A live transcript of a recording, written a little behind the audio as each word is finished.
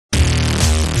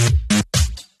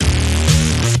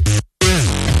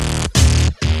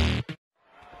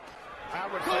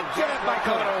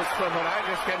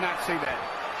just cannot see that.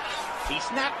 He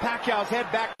snapped Pacquiao's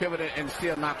head back. Pivot and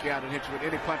still knock you out and hit you with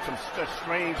any punch from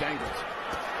strange angles.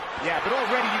 Yeah, but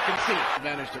already you can see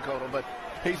advantage to Cotto, but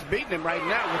he's beating him right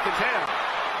now with his hand.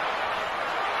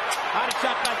 Body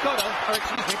shot by Cotto, or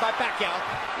excuse me, by Pacquiao.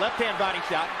 Left hand body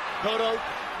shot. Cotto.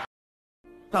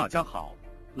 大家好，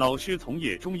老师从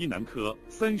业中医男科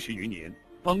30余年，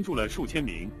帮助了数千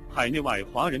名海内外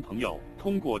华人朋友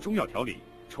通过中药调理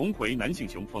重回男性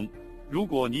雄风。如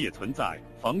果你也存在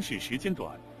房事时间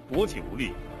短、勃起无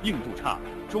力、硬度差、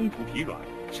中途疲软、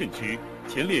肾虚、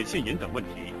前列腺炎等问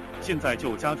题，现在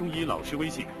就加中医老师微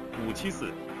信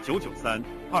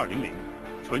574-993-200，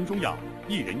纯中药，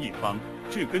一人一方，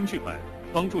治根治本，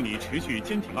帮助你持续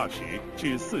坚挺20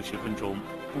至40分钟，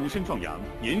补肾壮阳，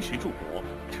延时助勃，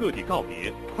彻底告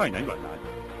别快男软男。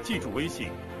记住微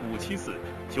信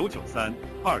574-993-200。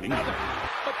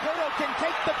But Cotto can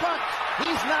take the punch.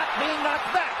 He's not being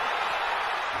knocked back.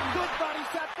 Good body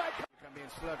shot by Being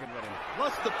slugging with him.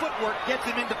 Plus the footwork gets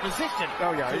him into position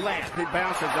to land. He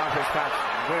bounces off his touch.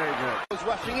 Very good. Was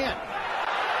rushing in.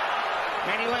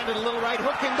 And he landed a little right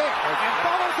hook in there. And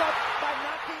follows up by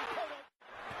knocking Cotto.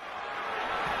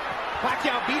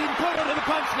 Pacquiao beating Cotto to the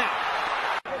punch now.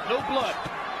 No blood.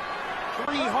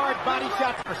 3 hard body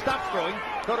shots for stop throwing.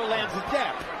 Cotto lands his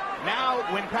jab. Now,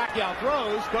 when Pacquiao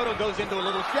throws, Cotto goes into a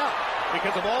little shell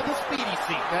because of all the speed he's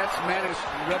seen. That's managed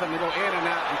rhythm to go in and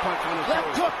out and punch on his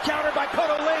left hook countered by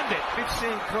Cotto landed. We've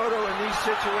seen Cotto in these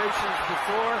situations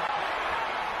before,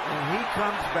 and he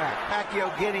comes back. Pacquiao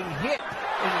getting hit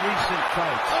in recent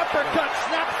fights. Uppercut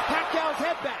snaps Pacquiao's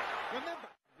head back.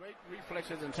 Remember, great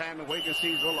reflexes and time, and where you can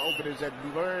see his little openings that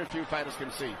very few fighters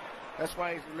can see. That's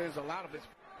why he lives a lot of his.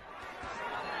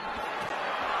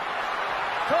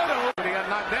 Cotto, when he got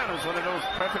knocked down, it was one of those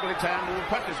perfectly timed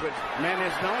punches which man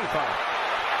is known for.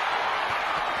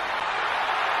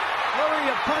 Flurry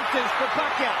of punches for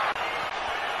Pacquiao.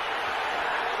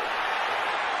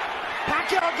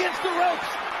 Pacquiao against the ropes.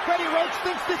 Freddie Roach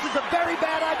thinks this is a very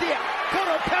bad idea.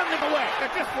 Cotto pounding away.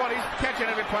 At this point, he's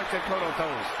catching every punch that Cotto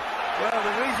throws. Well,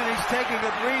 the reason he's taking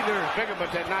a breather, bigger,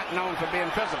 but they're not known for being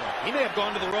physical. He may have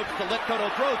gone to the ropes to let Cotto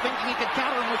throw, thinking he could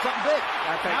counter him with something big.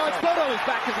 Now it's Cotto whose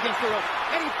back is against the ropes,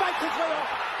 and he fights his way off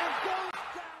and goes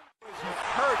down. He's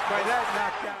hurt by that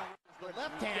knockdown. The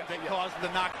left hand that caused the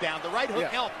knockdown. The right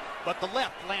hook helped, but the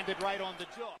left landed right on the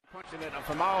jaw. Punching it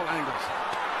from all angles.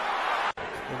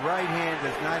 The right hand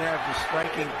does not have the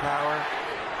striking power,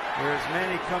 whereas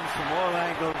Manny comes from all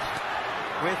angles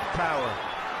with power.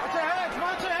 Watch your head!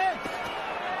 Watch your head!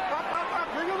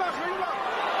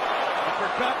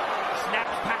 Uppercut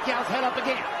snaps Pacquiao's head up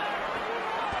again.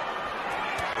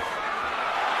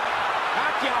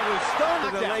 Pacquiao was stunned.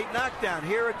 The late knockdown.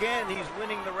 Here again, he's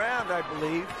winning the round, I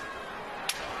believe.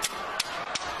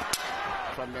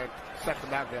 From that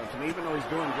second knockdown, to me, even though he's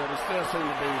doing good, it still seems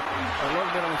to be a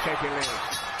little bit on shaky legs.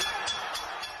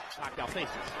 Pacquiao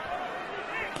faces.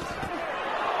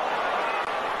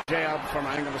 Jab from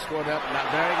an angle to score that. Now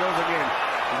there he goes again.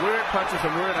 Weird punches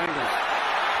from weird angles.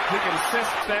 He can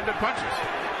assist standard punches.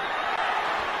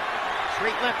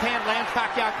 Straight left hand lands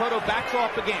Pacquiao. Cotto backs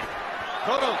off again.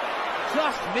 Cotto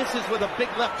just misses with a big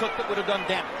left hook that would have done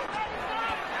damage.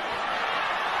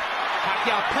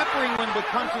 Pacquiao peppering him with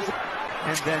punches.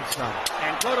 And then some.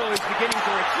 And Cotto is beginning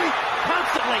to retreat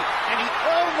constantly. And he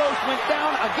almost went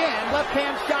down again. Left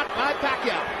hand shot by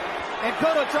Pacquiao. And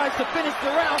Cotto tries to finish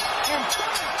the round and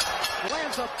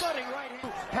lands a thudding right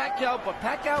hand. Pacquiao, but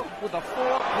Pacquiao with a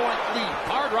 4-point lead.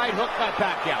 Hard right hook by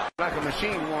Pacquiao. Like a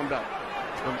machine warmed up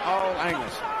from all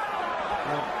angles.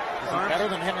 Well, is he better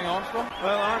than Henry Armstrong?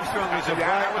 Well, Armstrong was a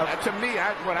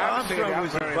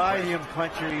volume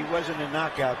puncher. He wasn't a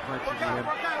knockout puncher to him.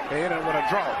 He hit it with a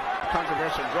draw,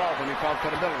 controversial draw when he fought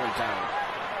for the middleweight title.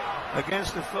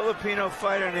 Against a Filipino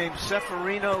fighter named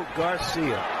Seferino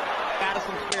Garcia.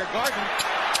 Madison Square Garden.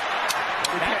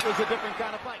 That was a different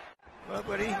kind of fight. Well,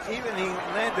 but he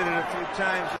landed it a few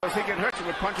times. He can hurt you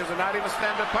with punches and not even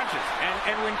standard punches.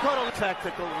 And when Cotto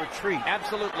tactical retreat.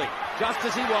 Absolutely. Just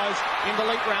as he was in the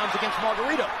late rounds against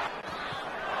Margarito.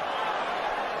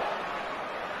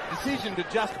 Decision to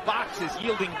just box is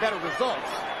yielding better results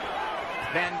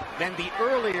than the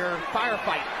earlier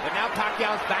firefight. But now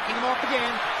Pacquiao's backing him off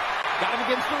again. Got him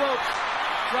against the ropes.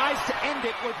 Tries to end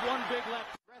it with one big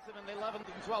left. In the 11th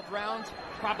and 12th rounds,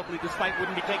 probably this fight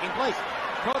wouldn't be taking place.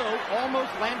 Cotto almost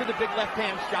landed a big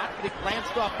left-hand shot, but it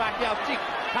glanced off Pacquiao's cheek.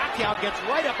 Pacquiao gets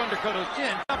right up under Cotto's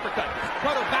chin. Uppercut.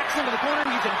 Cotto backs into the corner.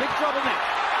 He's in big trouble now.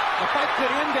 The fight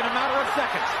could end in a matter of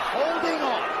seconds. Holding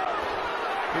on.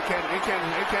 He can't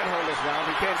hold this round.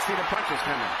 He can't see the punches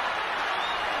coming.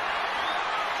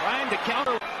 Trying to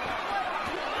counter.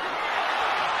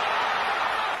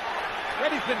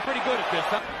 Eddie's been pretty good at this,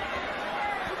 huh?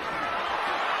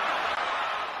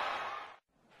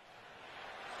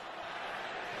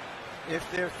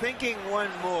 If they're thinking one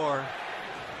more,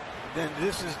 then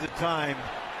this is the time.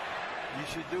 You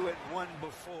should do it one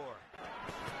before.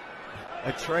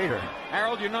 A traitor.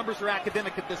 Harold, your numbers are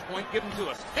academic at this point. Give them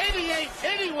to us. 88,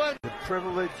 81. The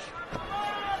privilege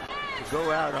to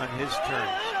go out on his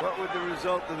terms. What would the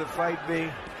result of the fight be?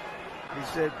 He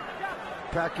said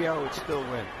Pacquiao would still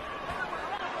win.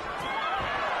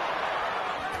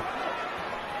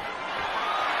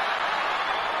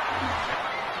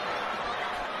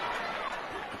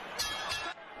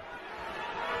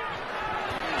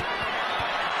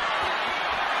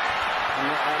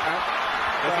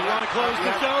 Does he want to close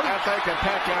the show? I think that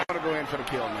Pacquiao ought to go in for the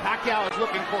kill now. Pacquiao is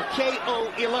looking for KO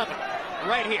 11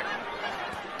 right here.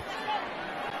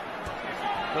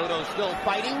 Cotto's still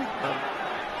fighting.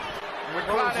 We're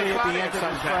What was he at the end of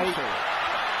the fight?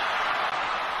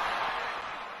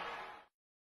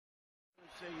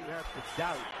 Say you have to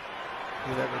doubt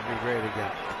he'll ever be great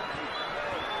again.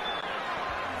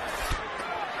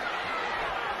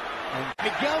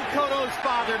 Miguel Cotto's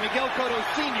father, Miguel Cotto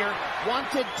Sr.,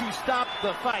 wanted to stop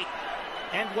the fight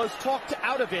and was talked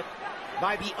out of it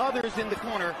by the others in the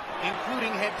corner,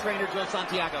 including head trainer Joe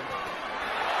Santiago.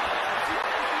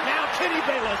 Now Kenny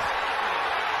Bayless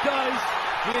does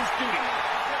his duty.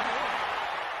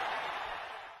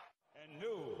 And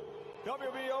new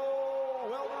WBO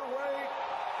welterweight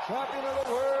champion of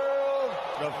the world,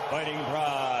 the fighting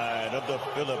pride of the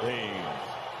Philippines,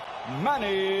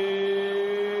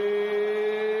 Manny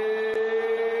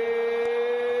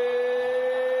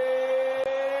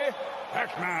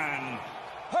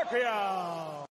Pacquiao.